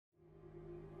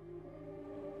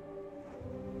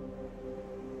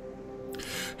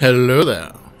Hello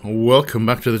there, welcome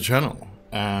back to the channel,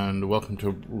 and welcome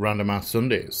to Random Ass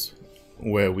Sundays,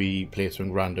 where we play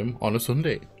something random on a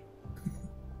Sunday.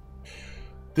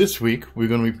 This week we're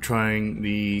going to be trying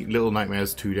the Little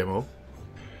Nightmares 2 demo.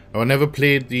 Now, I never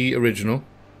played the original,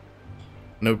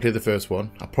 I never played the first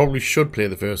one. I probably should play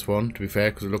the first one, to be fair,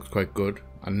 because it looks quite good.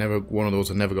 I never got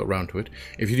around to it.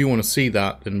 If you do want to see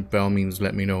that, then by all means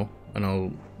let me know, and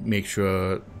I'll make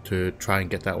sure to try and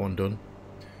get that one done.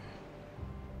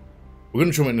 We're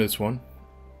going to jump into this one.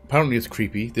 Apparently it's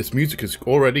creepy. This music is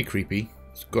already creepy.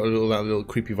 It's got that little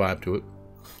creepy vibe to it,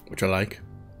 which I like.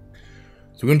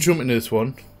 So we're going to jump into this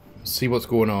one, see what's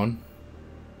going on.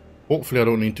 Hopefully I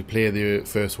don't need to play the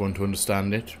first one to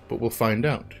understand it, but we'll find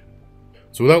out.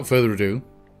 So without further ado,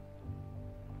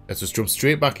 let's just jump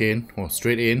straight back in, or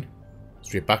straight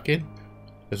back in.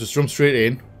 Let's just jump straight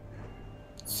in,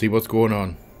 see what's going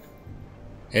on.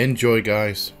 Enjoy,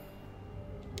 guys.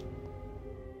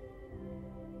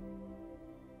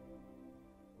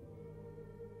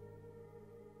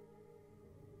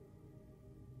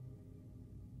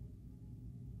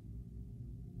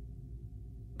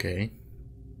 Okay.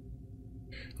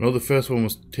 I know the first one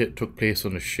took place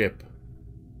on a ship.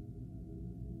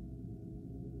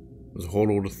 There's a whole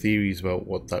load of theories about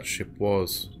what that ship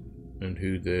was and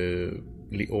who the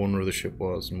owner of the ship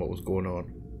was and what was going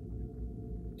on.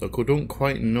 So I don't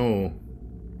quite know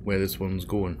where this one's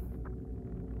going.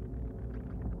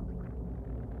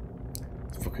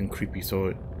 It's fucking creepy,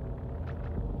 so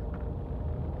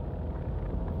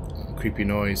creepy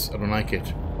noise. I don't like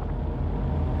it.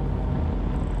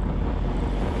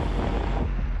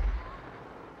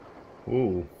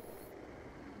 Oh.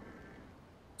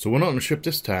 So we're not on a ship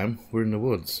this time, we're in the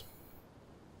woods.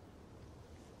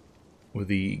 With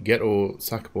the ghetto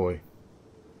sack boy.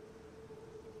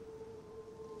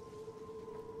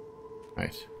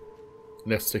 Right.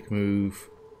 Left stick move.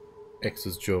 X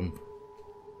is jump.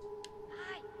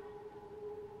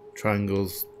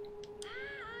 Triangles.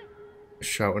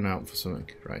 Shouting out for something.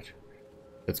 Right.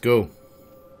 Let's go.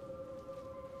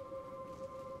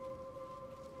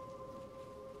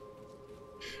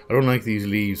 I don't like these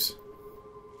leaves.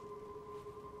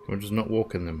 We're just not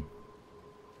walking them.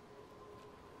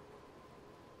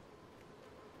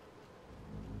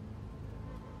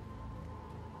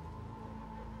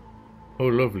 Oh,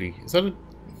 lovely. Is that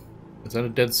a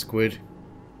dead squid?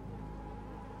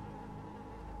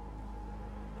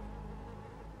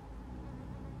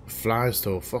 Flies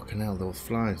though, fucking hell, those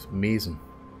flies. Amazing.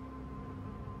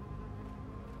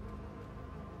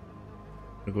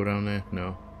 Can I go down there?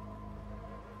 No.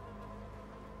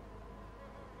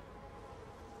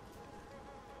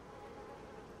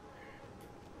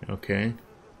 Okay.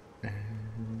 Can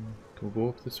we go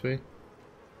up this way?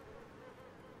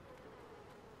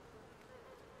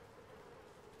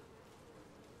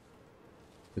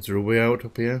 Is there a way out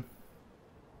up here?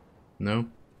 No?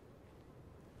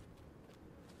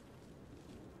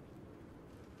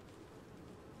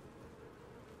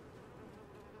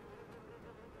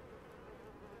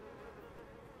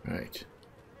 Right.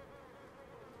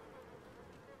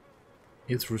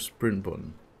 Is there a sprint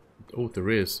button? Oh, there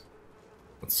is.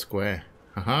 That's square.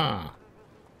 Haha.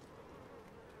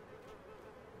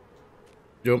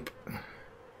 Jump.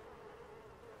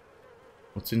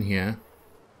 What's in here?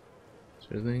 Is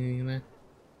there anything in there?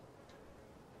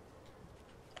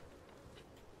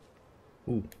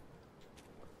 Ooh.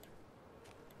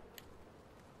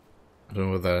 I don't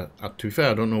know whether, to be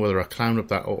fair, I don't know whether I climbed up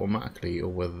that automatically or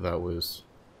whether that was...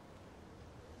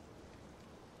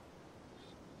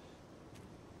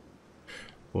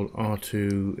 Well,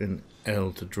 R2 and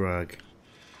L to drag.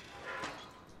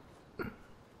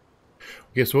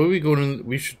 Okay, so where are we going in?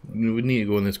 We need to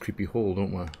go in this creepy hole,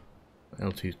 don't we?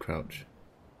 L2's crouch.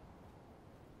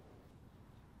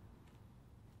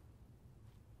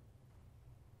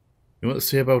 You know what to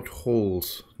say about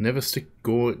holes? Never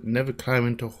climb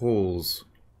into holes.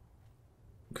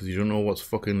 Because you don't know what's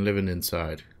fucking living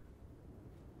inside.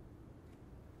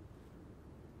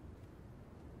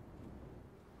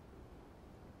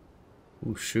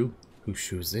 Ooh, shoe. Whose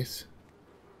shoe is this?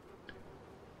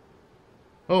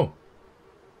 Oh,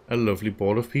 a lovely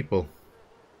ball of people.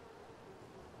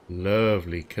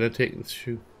 Lovely. Can I take this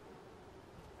shoe?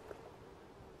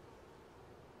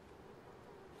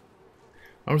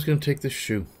 I'm just going to take this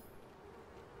shoe.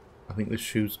 I think this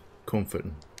shoe's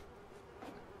comforting.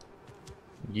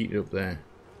 Yeet it up there.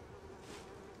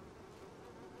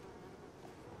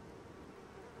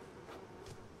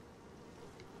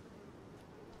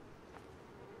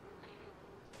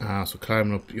 Ah, so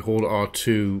climbing up, you hold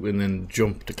R2 and then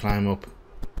jump to climb up.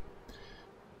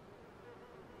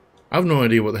 I have no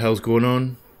idea what the hell's going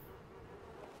on.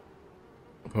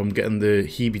 I'm getting the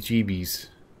heebie-jeebies.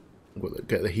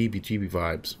 Get the heebie-jeebie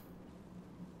vibes.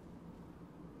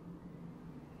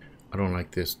 I don't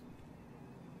like this.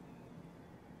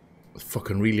 It's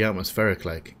fucking really atmospheric,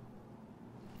 like.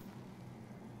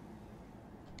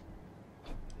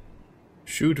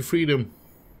 Shoot to freedom.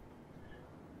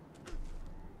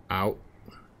 Ow.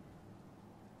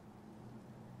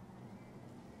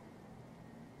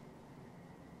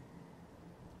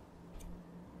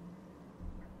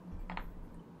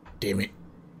 Damn it.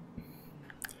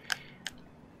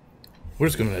 We're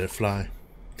just gonna let it fly.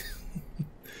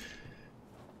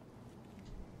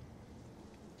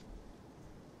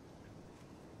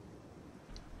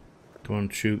 Come on,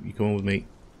 shoot. You come on with me.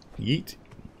 Yeet.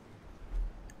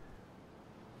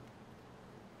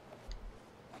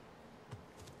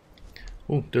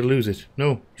 Oh, did I lose it?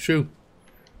 No. Shoo.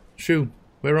 Shoo.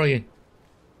 Where are you?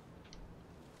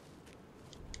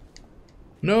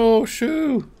 No,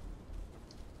 Shoo.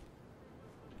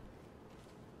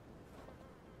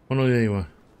 Oh no, there you are.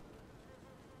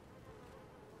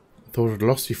 I thought I'd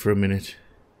lost you for a minute.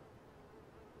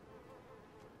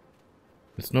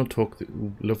 Let's not talk the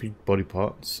lovely body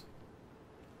parts.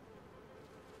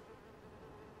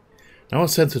 Now I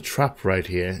sense a trap right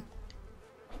here.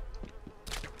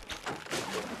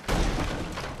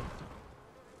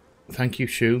 Thank you,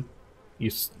 Shoo.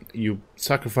 Your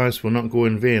sacrifice will not go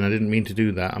in vain. I didn't mean to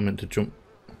do that. I meant to jump.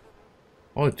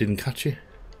 Oh, it didn't catch you.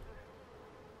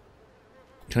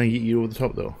 Can I get you over the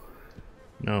top though?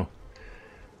 No.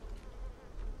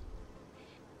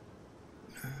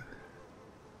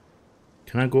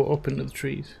 Can I go up into the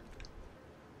trees?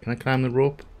 Can I climb the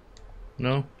rope?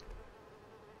 No?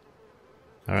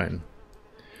 Alright.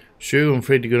 Shoo, I'm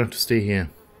afraid you're going to have to stay here.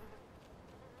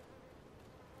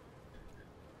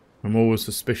 I'm always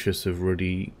suspicious of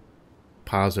ruddy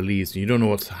piles of leaves. You don't know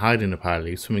what's hiding in a pile of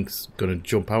leaves. Something's going to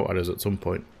jump out at us at some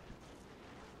point.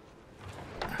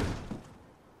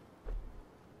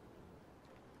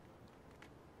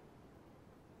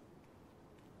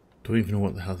 Don't even know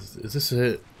what the hell is this.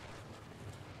 A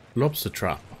lobster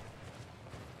trap?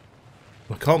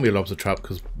 Well, it can't be a lobster trap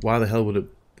because why the hell would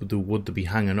they be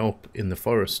hanging up in the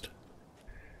forest?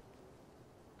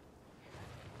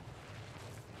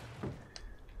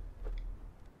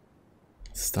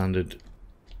 Standard.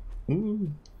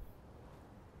 Ooh.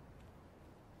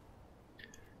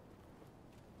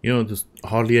 You know, there's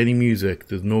hardly any music.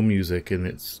 There's no music, and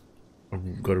it's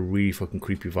got a really fucking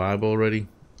creepy vibe already.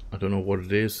 I don't know what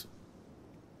it is.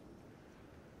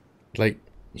 Like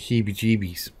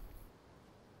heebie-jeebies.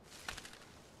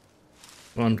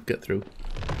 Come on, get through.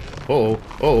 Uh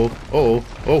oh.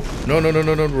 No.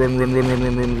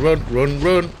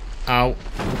 Run. Ow.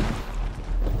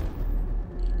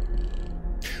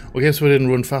 Well, I guess we didn't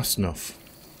run fast enough.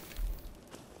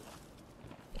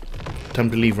 Time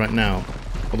to leave right now.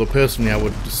 Although personally I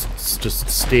would just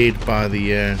stayed by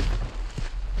the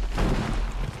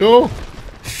Go!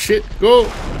 Shit, go!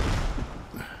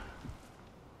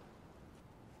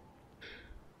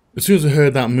 As soon as I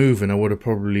heard that moving, I would have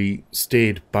probably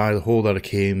stayed by the hole that I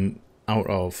came out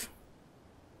of.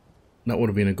 That would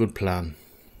have been a good plan.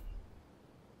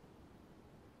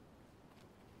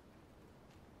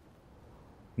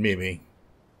 Maybe.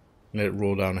 Let it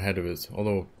roll down ahead of us.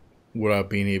 Although, would I have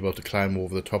been able to climb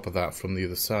over the top of that from the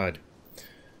other side?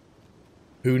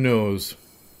 Who knows?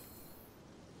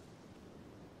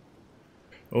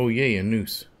 Oh yay, a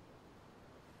noose.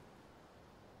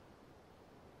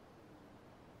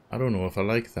 I don't know if I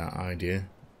like that idea.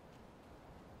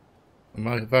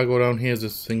 If I go down here, is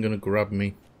this thing gonna grab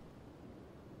me?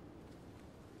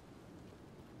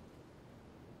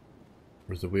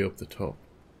 Or is the way up the top?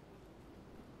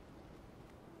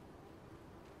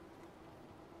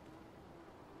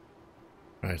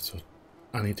 Right, so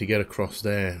I need to get across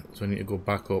there. So I need to go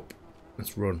back up.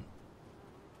 Let's run.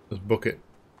 Let's book it.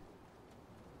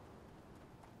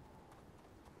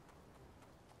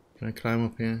 Can I climb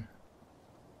up here?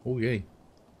 Oh yay.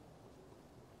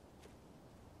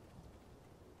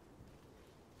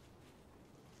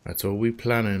 Right, so are we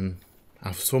planning? I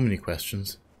have so many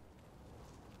questions.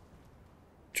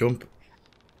 Jump.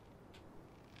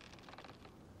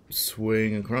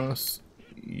 Swing across.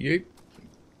 Yeet.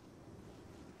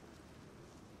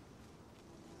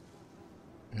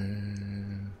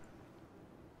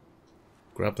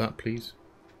 Grab that, please.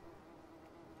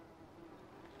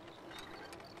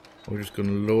 We're just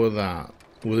gonna lower that.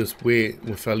 Will this wait?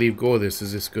 If I leave go of this,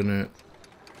 is this gonna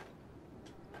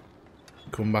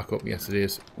come back up? Yes, it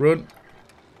is. Run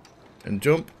and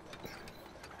jump.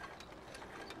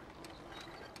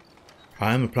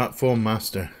 I am a platform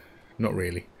master. Not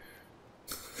really.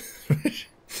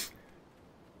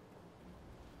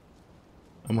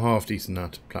 I'm half decent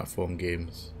at platform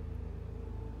games.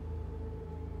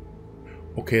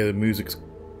 Okay, the music's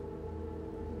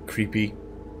creepy.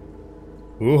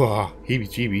 Ooh,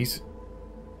 heebie-jeebies.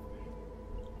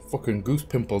 Fucking goose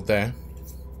pimple there.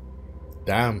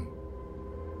 Damn.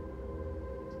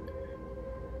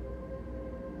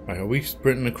 Right, are we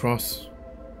sprinting across?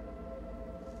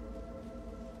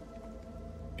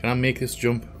 Can I make this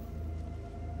jump?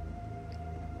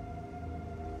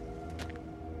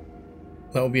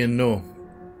 That would be a no.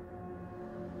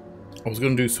 I was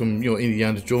going to do some,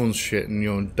 Indiana Jones shit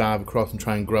and, dive across and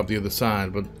try and grab the other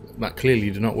side, but that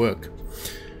clearly did not work.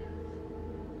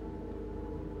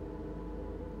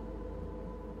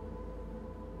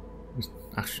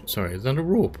 Actually, sorry, is that a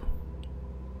rope?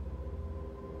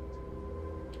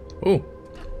 Oh.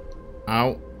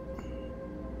 Ow.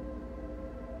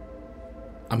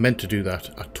 I meant to do that.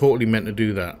 I totally meant to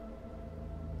do that.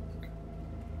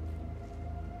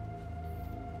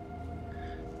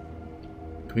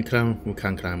 Can we climb? We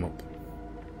can climb up.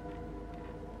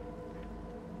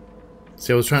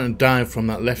 See, I was trying to dive from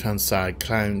that left-hand side,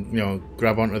 climb,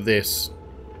 grab onto this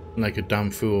like a damn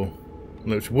fool,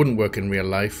 which wouldn't work in real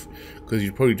life because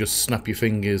you'd probably just snap your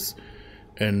fingers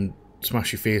and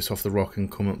smash your face off the rock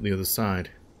and come up the other side.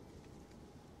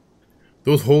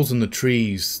 Those holes in the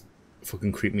trees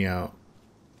fucking creep me out.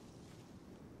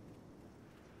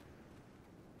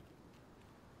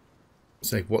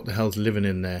 It's like, what the hell's living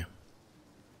in there?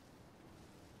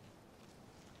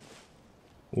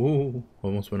 Oh,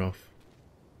 almost went off.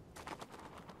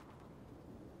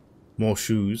 More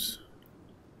shoes.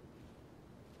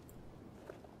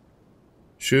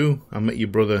 Shoe, I met your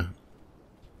brother.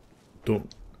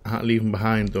 Don't leave him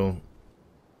behind though.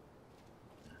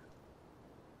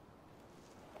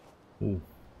 Ooh.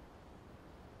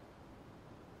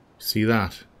 See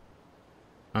that?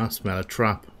 I smell a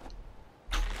trap.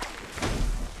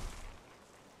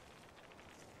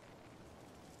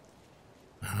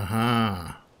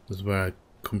 Aha! This is where I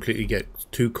completely get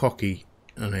too cocky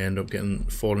and I end up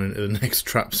falling into the next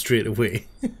trap straight away.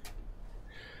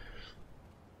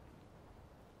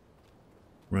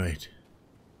 Right.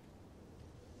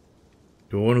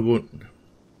 Do I want to go?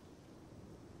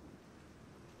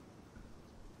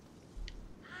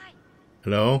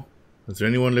 Hello? Is there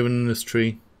anyone living in this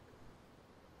tree?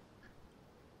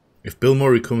 If Bill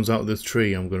Murray comes out of this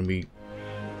tree, I'm going to be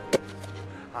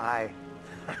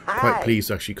quite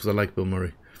pleased actually, because I like Bill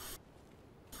Murray.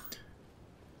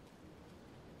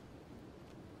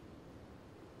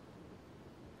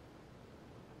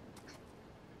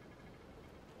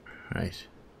 Right.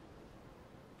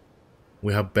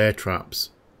 We have bear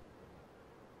traps.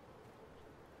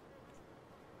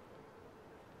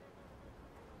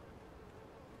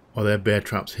 Are there bear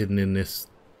traps hidden in this?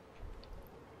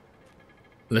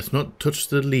 Let's not touch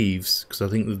the leaves, because I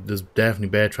think there's definitely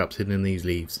bear traps hidden in these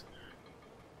leaves.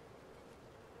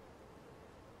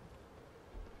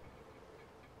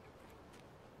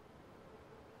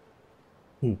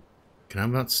 Ooh, can I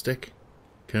have that stick?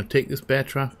 Can I take this bear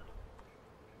trap?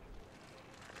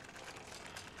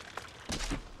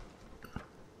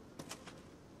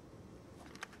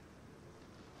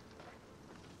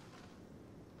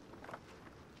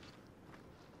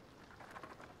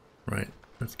 Right,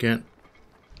 let's get...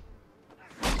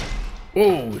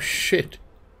 Oh, shit!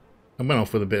 I went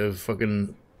off with a bit of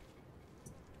fucking...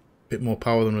 bit more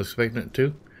power than I was expecting it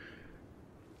to.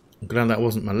 I'm glad that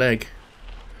wasn't my leg.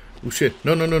 Oh, shit.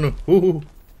 No, no, no, no. Ooh.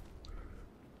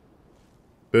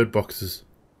 Bird boxes.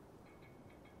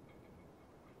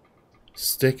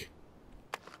 Stick.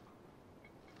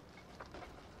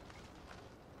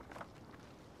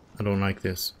 I don't like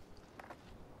this.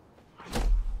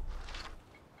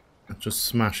 Just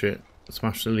smash it.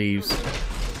 Smash the leaves.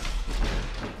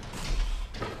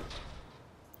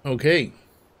 Okay.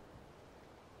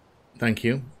 Thank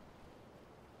you.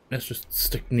 Let's just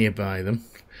stick nearby them.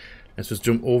 Let's just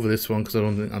jump over this one because I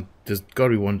don't think there's got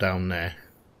to be one down there.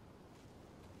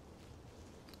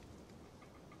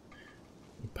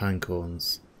 Pine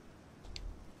cones.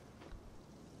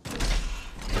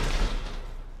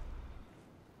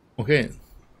 Okay.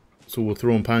 So we're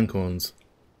throwing pine cones.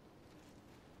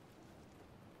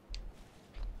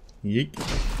 Yeek.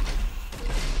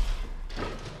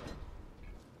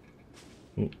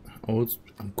 Oh,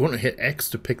 I'm going to hit X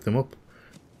to pick them up.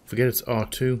 Forget it's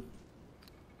R2.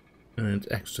 And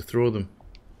it's X to throw them.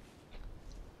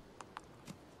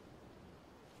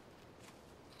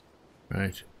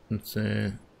 Right, let's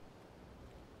yeet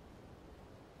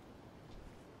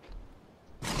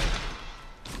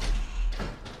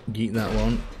that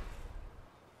one.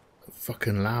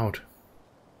 Fucking loud.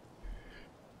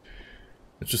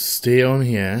 Let's just stay on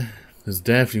here. There's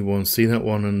definitely one. See that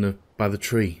one on the by the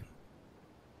tree?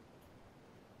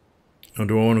 Or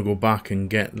do I want to go back and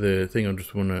get the thing? I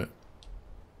just want to...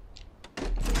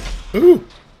 Ooh!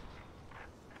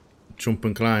 Jump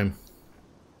and climb.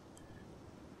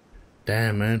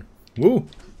 Damn, man. Woo!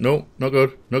 No, not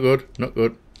good. Not good. Not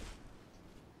good.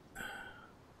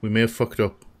 We may have fucked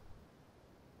up.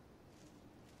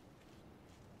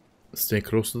 Stay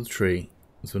close to the tree.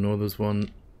 So I know there's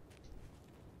one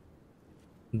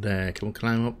there. Can we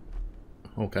climb up?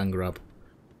 Oh, can grab.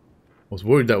 I was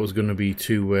worried that was going to be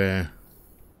too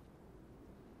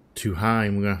high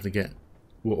and we're going to have to get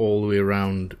all the way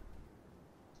around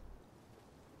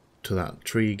to that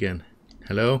tree again.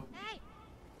 Hello? Hey.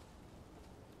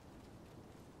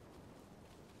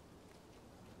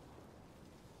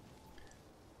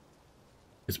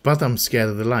 It's bad that I'm scared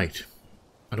of the light.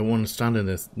 I don't want to stand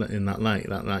in that light.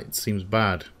 That light seems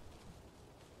bad.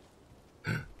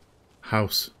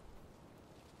 House.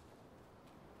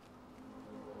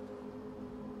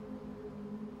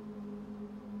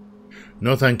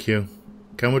 No, thank you.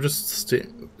 Can we just stay?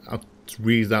 I'll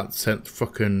read that sent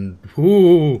fucking.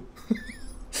 Ooh,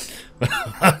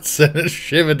 that sent a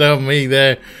shiver down me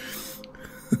there.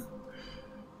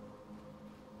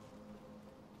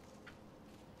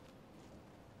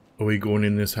 Are we going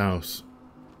in this house?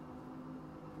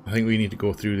 I think we need to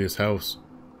go through this house.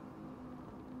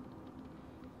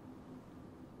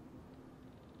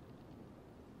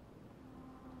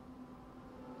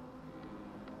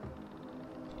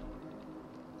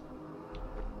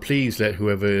 Please let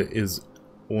whoever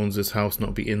owns this house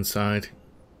not be inside.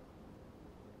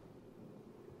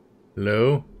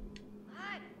 Hello?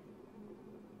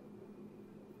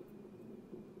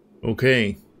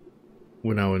 Okay.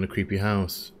 We're now in a creepy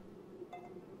house.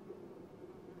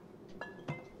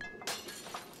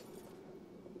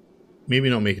 Maybe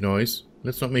not make noise.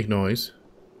 Let's not make noise.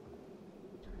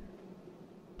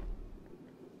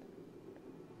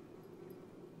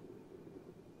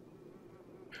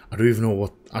 I don't even know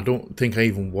what... I don't think I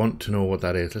even want to know what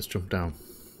that is. Let's jump down.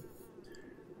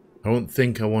 I don't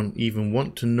think I even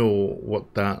want to know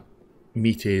what that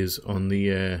meat is on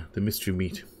the mystery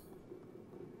meat.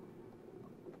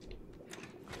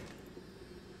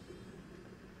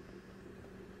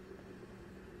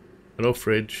 Hello,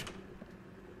 fridge.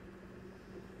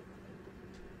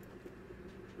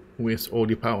 Waste all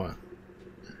your power.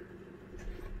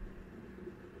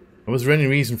 Was there any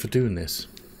reason for doing this?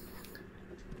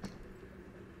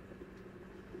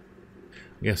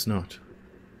 Guess not.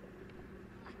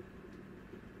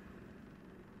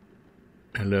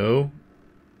 Hello?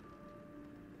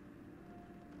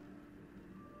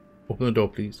 Open the door,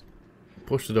 please.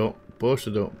 Push the door. Push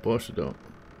the door. Push the door.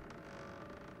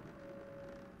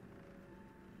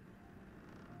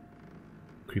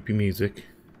 Creepy music.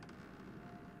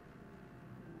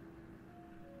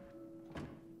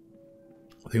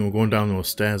 I think we're going down those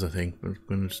stairs, I think. We're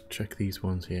going to just check these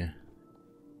ones here.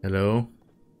 Hello?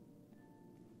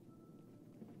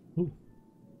 Ooh.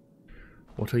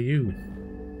 What are you?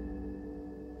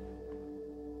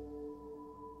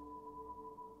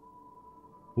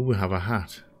 Ooh, we have a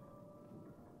hat.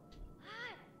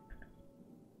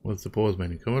 What's the pause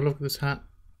menu? Come and look at this hat.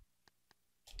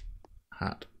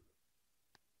 Hat.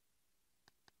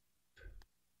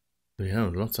 Yeah,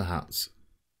 lots of hats.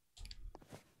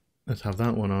 Let's have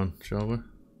that one on, shall we?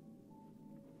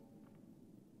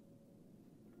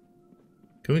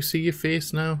 Can we see your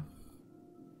face now?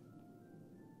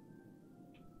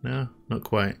 No, not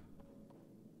quite.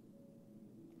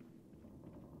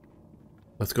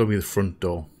 That's got to be the front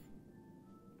door.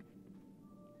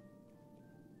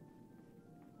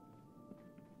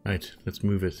 Right, let's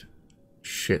move it.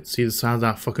 Shit, see the side of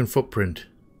that fucking footprint?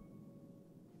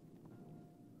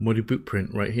 Muddy boot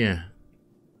print right here.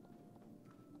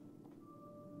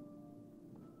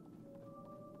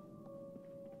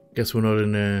 Guess we're not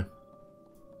in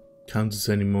Kansas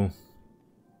anymore.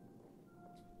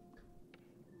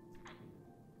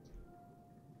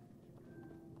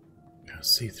 Can't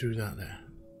see through that there.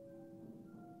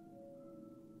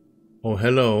 Oh,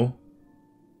 hello.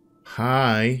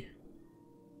 Hi.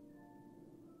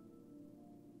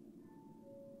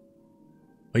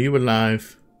 Are you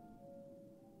alive?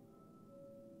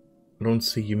 I don't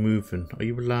see you moving. Are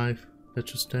you alive?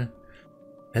 Let's just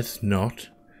let's not.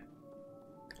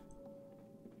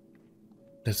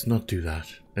 Let's not do that.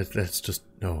 Let's just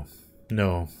no.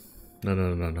 No. No.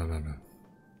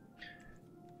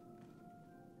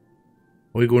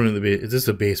 Are we going in the basement? Is this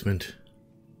a basement?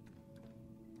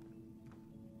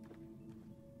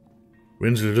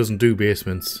 Rinsler doesn't do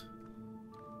basements.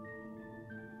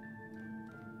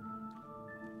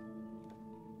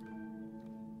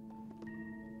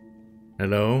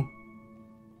 Hello?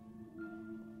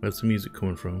 Where's the music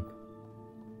coming from?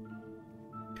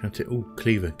 Can I take... Oh,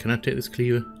 cleaver. Can I take this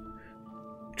cleaver?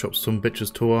 Chop some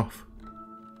bitch's toe off.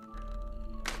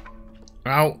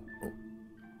 Ow!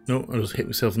 No, I just hit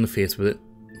myself in the face with it.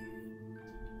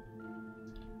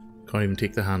 Can't even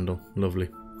take the handle. Lovely.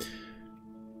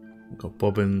 Got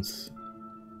bobbins.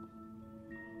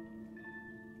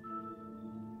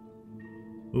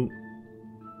 Ooh.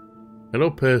 Hello,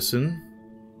 person.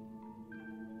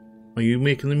 Are you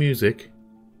making the music?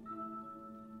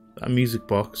 That music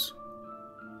box?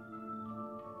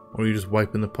 Or are you just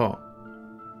wiping the pot?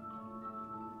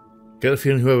 Get the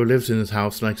feeling whoever lives in this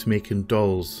house likes making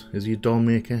dolls. Is he a doll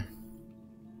maker?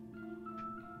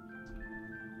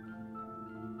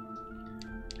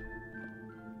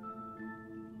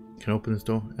 Can I open this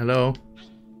door? Hello?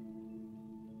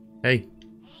 Hey.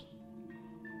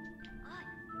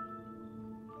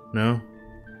 No?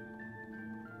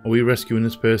 Are we rescuing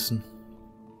this person?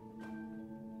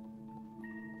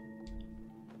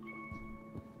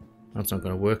 That's not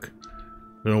gonna work.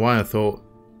 I don't know why I thought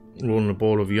rolling a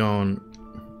ball of yarn.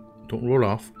 Don't roll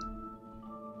off.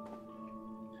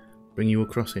 Bring you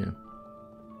across here.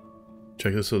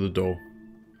 Check this other door.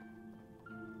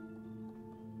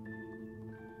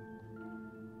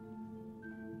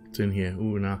 It's in here.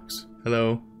 Ooh, an axe.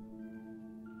 Hello.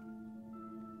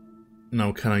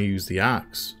 Now can I use the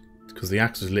axe? Because the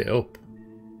axe is lit up.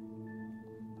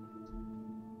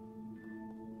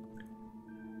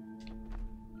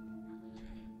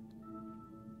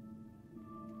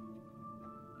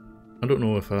 I don't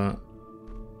know if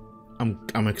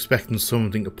I'm expecting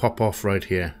something to pop off right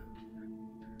here.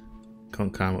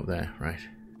 Can't climb up there, right.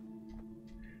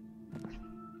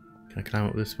 Can I climb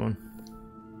up this one?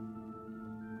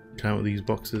 Climb up these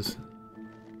boxes?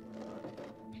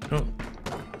 Oh.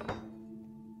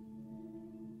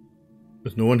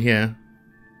 There's no one here.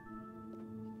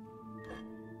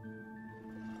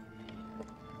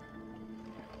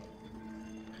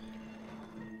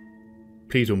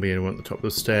 Please don't be anyone at the top of the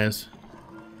stairs.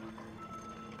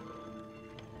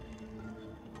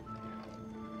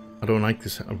 I don't like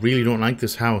this. I really don't like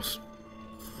this house.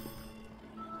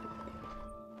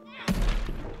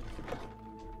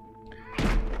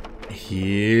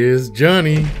 Here's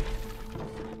Johnny.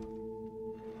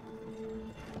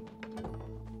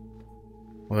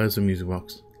 Oh, there's a music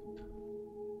box.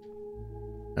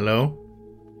 Hello?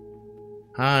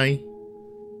 Hi.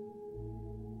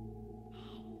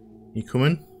 You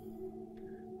coming?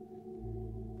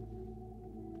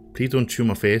 Please don't chew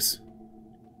my face.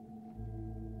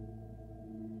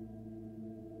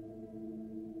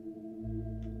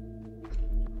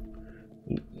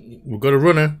 We've got a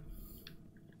runner.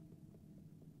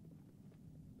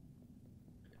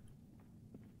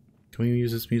 Can we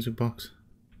use this music box?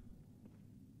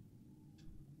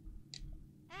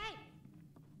 Hey.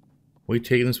 Are we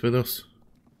taking this with us?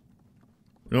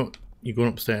 No. You're going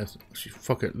upstairs.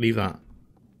 Fuck it, leave that.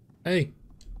 Hey!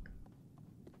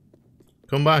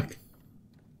 Come back.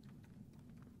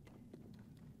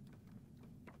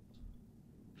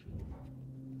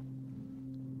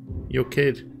 Yo,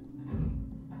 kid.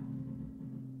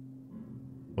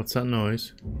 What's that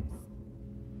noise?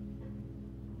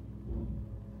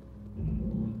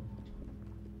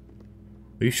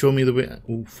 Will you show me the way?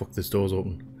 Oh, fuck, this door's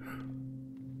open.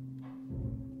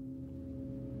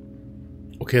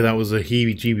 Okay, that was a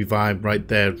heebie-jeebie vibe right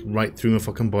there, right through my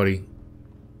fucking body.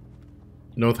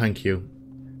 No, thank you.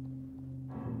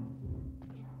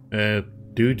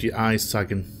 Dude, your eyes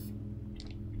sagging.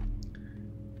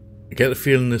 I get the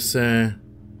feeling this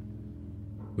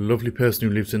lovely person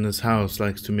who lives in this house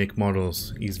likes to make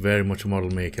models. He's very much a model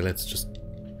maker. Let's just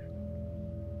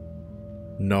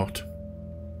not.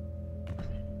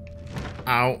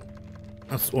 Ow.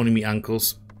 That's only me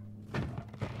ankles.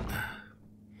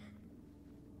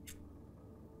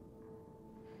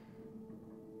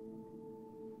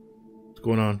 What's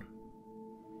going on?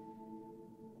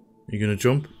 Are you gonna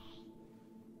jump?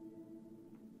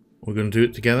 We're gonna do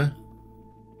it together?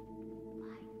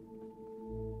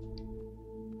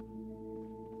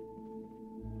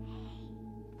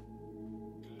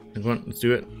 Come on, let's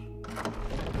do it.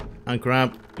 And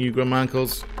grab. You grab my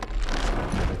ankles.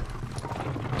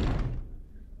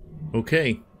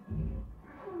 Okay.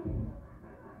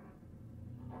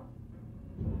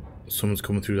 Someone's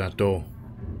coming through that door.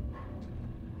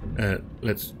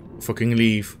 Let's fucking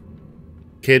leave.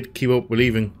 Kid, keep up, we're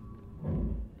leaving.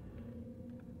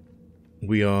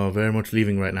 We are very much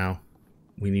leaving right now.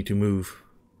 We need to move.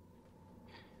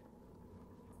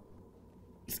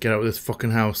 Let's get out of this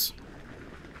fucking house.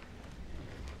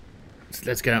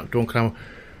 Let's get out, don't climb.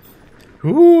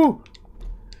 Ooh!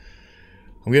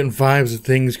 I'm getting vibes of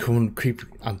things coming creepy.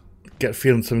 I get a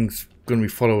feeling something's going to be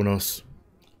following us.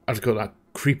 I just got that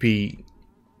creepy...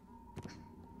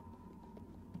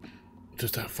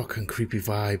 Just that fucking creepy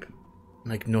vibe.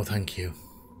 Like, no thank you.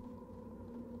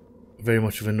 Very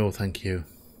much of a no thank you.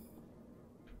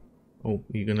 Oh,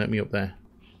 you gonna let me up there?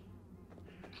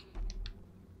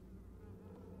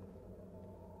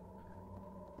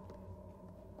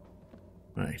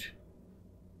 Right.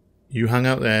 You hang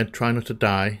out there, try not to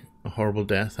die a horrible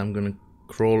death. I'm gonna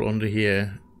crawl under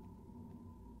here.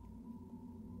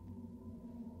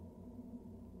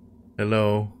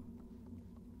 Hello?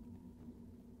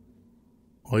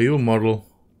 Are you a model?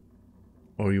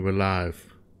 Or are you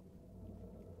alive?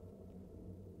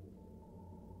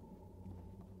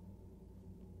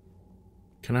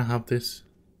 Can I have this?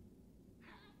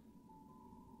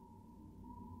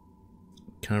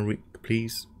 Can I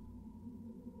please?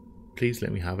 Please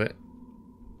let me have it.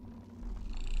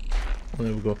 Oh,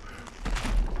 there we go.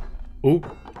 Oh,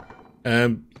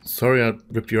 sorry I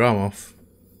ripped your arm off.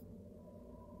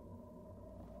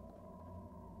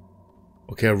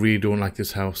 Okay, I really don't like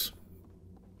this house.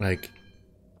 Like...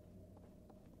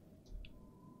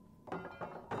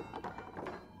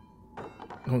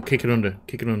 Oh, kick it under.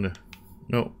 Kick it under.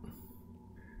 No.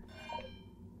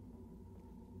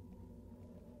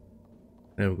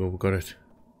 There we go, we got it.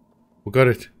 We got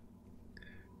it.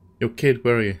 Yo, kid,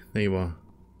 where are you? There you are.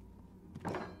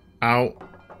 Ow.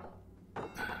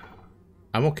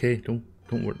 I'm okay, don't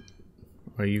worry.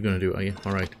 Are you gonna do it, are you?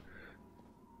 Alright.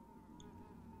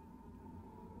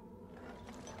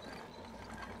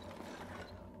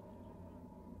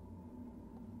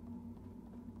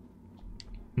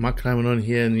 Am I climbing on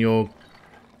here and you're...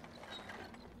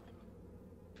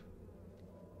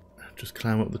 Just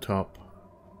climb up the top.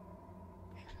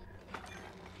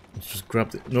 Let's just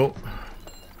grab the... Nope. I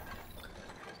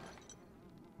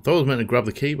thought I was meant to grab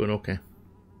the key, but okay.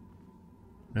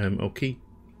 Okay.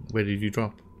 Where did you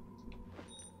drop?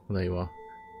 Oh, there you are.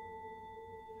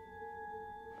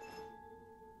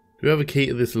 Do we have a key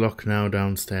to this lock now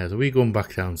downstairs? Are we going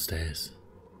back downstairs?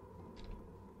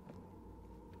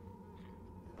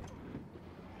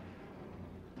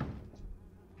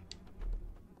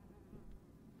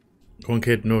 Come on,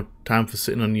 kid. No time for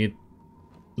sitting on your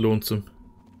lonesome.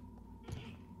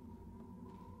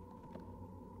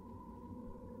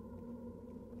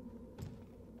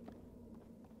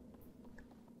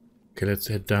 Okay, let's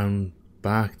head down,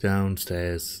 back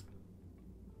downstairs.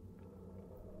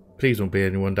 Please don't be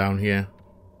anyone down here.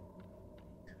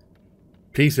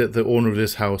 Please let the owner of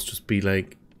this house just be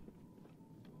like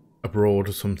abroad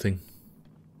or something.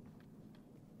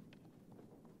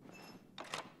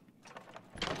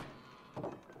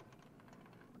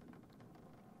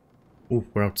 Oh,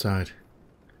 we're outside.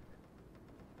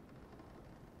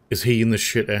 Is he in the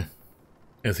shitter?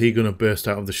 Is he gonna burst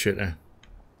out of the shitter?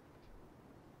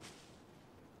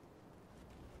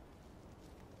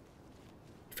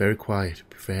 Very quiet,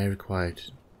 very quiet.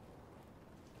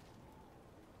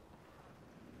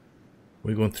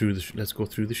 We're going through the... Let's go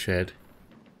through the shed.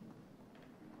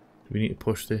 Do we need to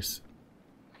push this?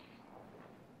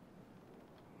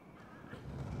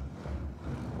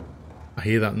 I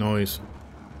hear that noise.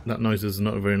 That noise is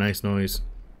not a very nice noise.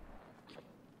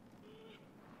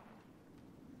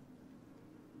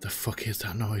 The fuck is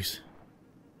that noise?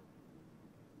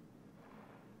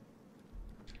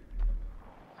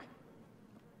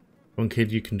 One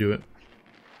kid, you can do it.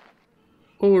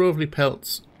 Oh, lovely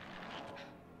pelts.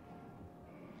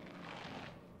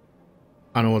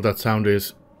 I know what that sound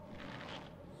is.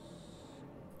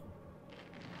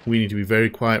 We need to be very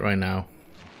quiet right now.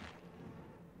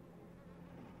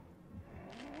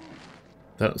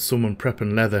 That's someone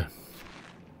prepping leather.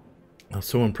 That's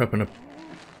someone prepping a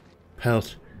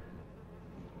pelt.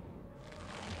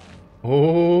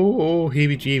 Oh,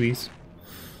 heebie-jeebies.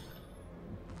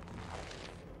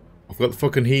 I've got the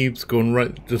fucking heaves going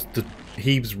right, just the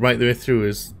heaves right the way through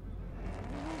us.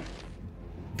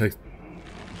 Like,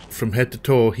 from head to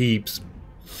toe, heaves.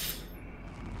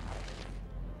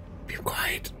 Be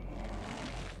quiet.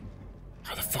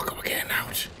 How the fuck are we getting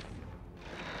out?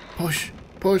 Push,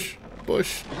 push,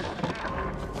 push.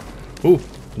 Oh,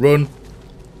 run.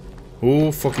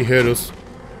 Oh, fuck, he heard us.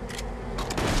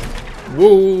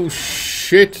 Whoa,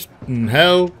 shit in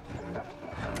hell.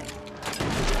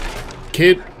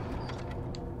 Kid.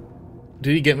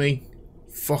 Did he get me?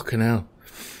 Fucking hell.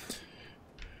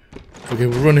 Okay,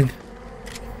 we're running.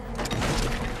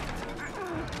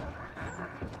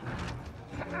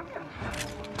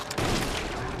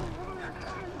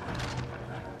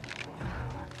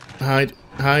 Hide,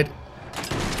 hide.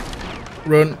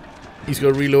 Run. He's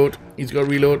got to reload. He's got to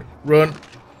reload. Run.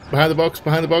 Behind the box,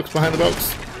 behind the box, behind the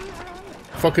box.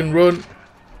 Fucking run.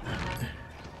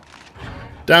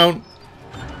 Down.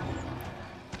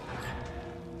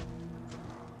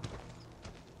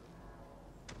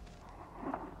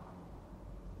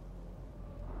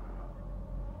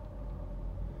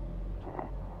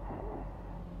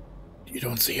 You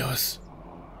don't see us.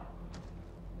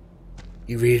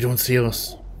 You really don't see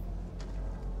us.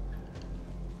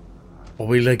 Are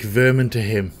we like vermin to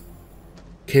him?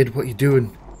 Kid, what you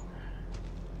doing?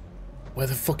 Where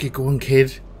the fuck you going,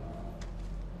 kid?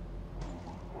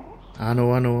 I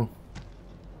know, I know.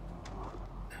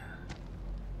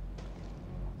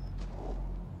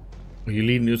 Are you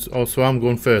leading us? Oh, so I'm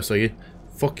going first, are you?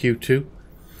 Fuck you too.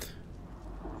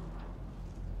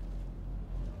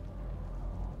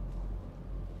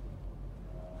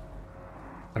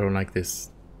 I don't like this.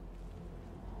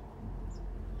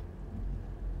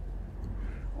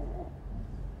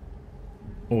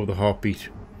 Oh, the heartbeat.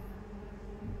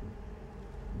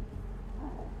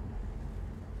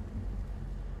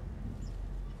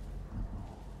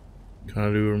 Can I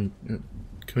lure him?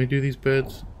 Can we do these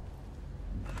birds?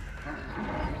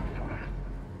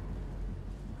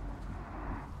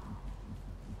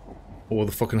 Oh,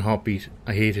 the fucking heartbeat.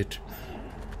 I hate it.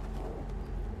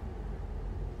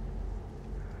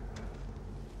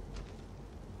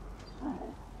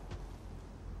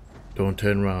 Don't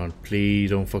turn around.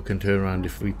 Please don't fucking turn around.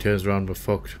 If we turns around, we're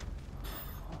fucked.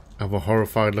 I have a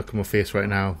horrified look on my face right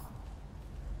now.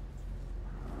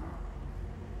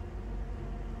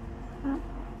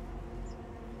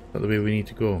 Is that the way we need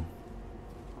to go?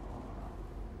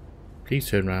 Please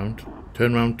turn around.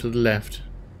 Turn around to the left.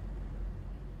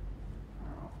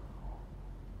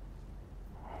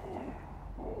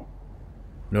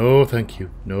 No, thank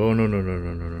you. No, no, no, no,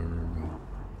 no, no, no, no, no.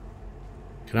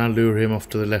 Can I lure him off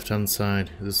to the left hand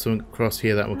side? There's something across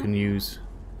here that we can use.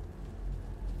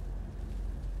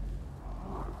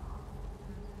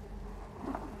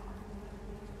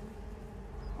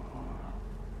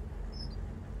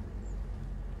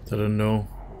 I don't know.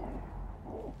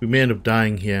 We may end up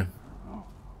dying here.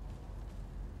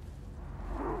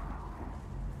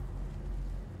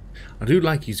 I do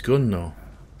like his gun though.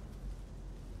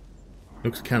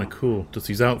 Looks kind of cool. Just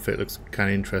his outfit looks kind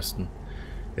of interesting.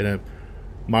 In a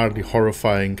mildly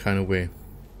horrifying kind of way.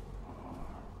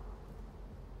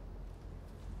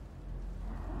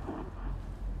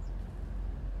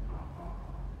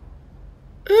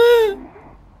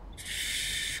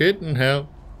 Shit in hell.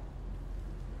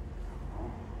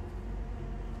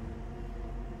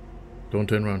 Don't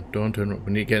turn around. Don't turn around.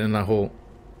 We need to get in that hole.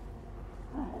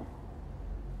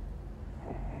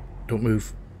 Don't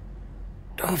move.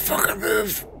 Don't fucking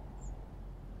move.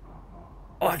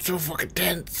 Oh, it's so fucking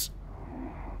tense.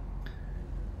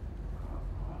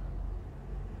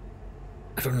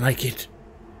 I don't like it.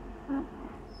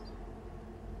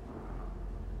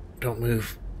 Don't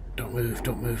move. Don't move.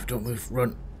 Don't move. Don't move.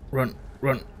 Run. Run.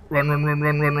 Run. Run. Run. Run.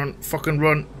 Run. Run. Run. Fucking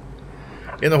run.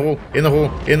 In the hole. In the hole.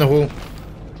 In the hole.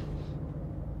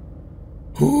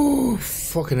 Ooh,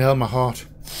 fucking hell, my heart.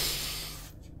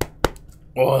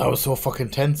 Oh, that was so fucking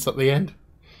tense at the end.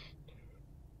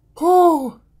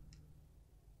 Oh.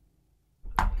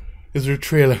 Is there a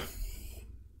trailer?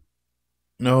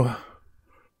 No.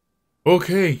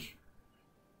 Okay.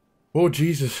 Oh,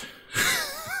 Jesus.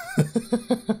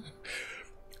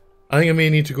 I think I may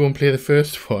need to go and play the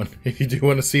first one. If you do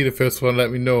want to see the first one,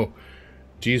 let me know.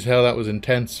 Jeez, hell, that was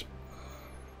intense.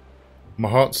 My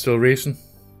heart's still racing.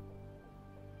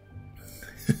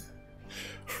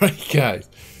 Right, guys.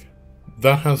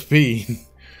 That has been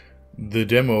the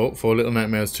demo for Little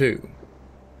Nightmares 2.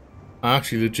 I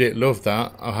actually legit love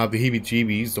that. I'll have the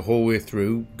heebie-jeebies the whole way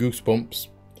through. Goosebumps.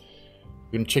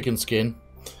 And chicken skin.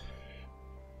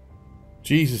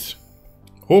 Jesus.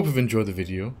 Hope you've enjoyed the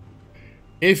video.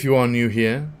 If you are new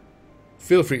here,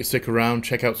 feel free to stick around.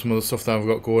 Check out some of the stuff that I've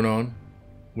got going on.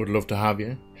 Would love to have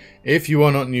you. If you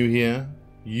are not new here,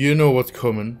 you know what's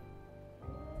coming.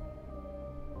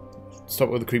 Stop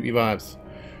with the creepy vibes.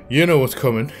 You know what's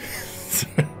coming.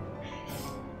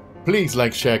 Please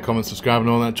like, share, comment, subscribe and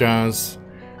all that jazz.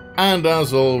 And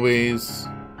as always,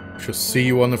 shall see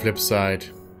you on the flip side.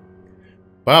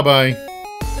 Bye bye.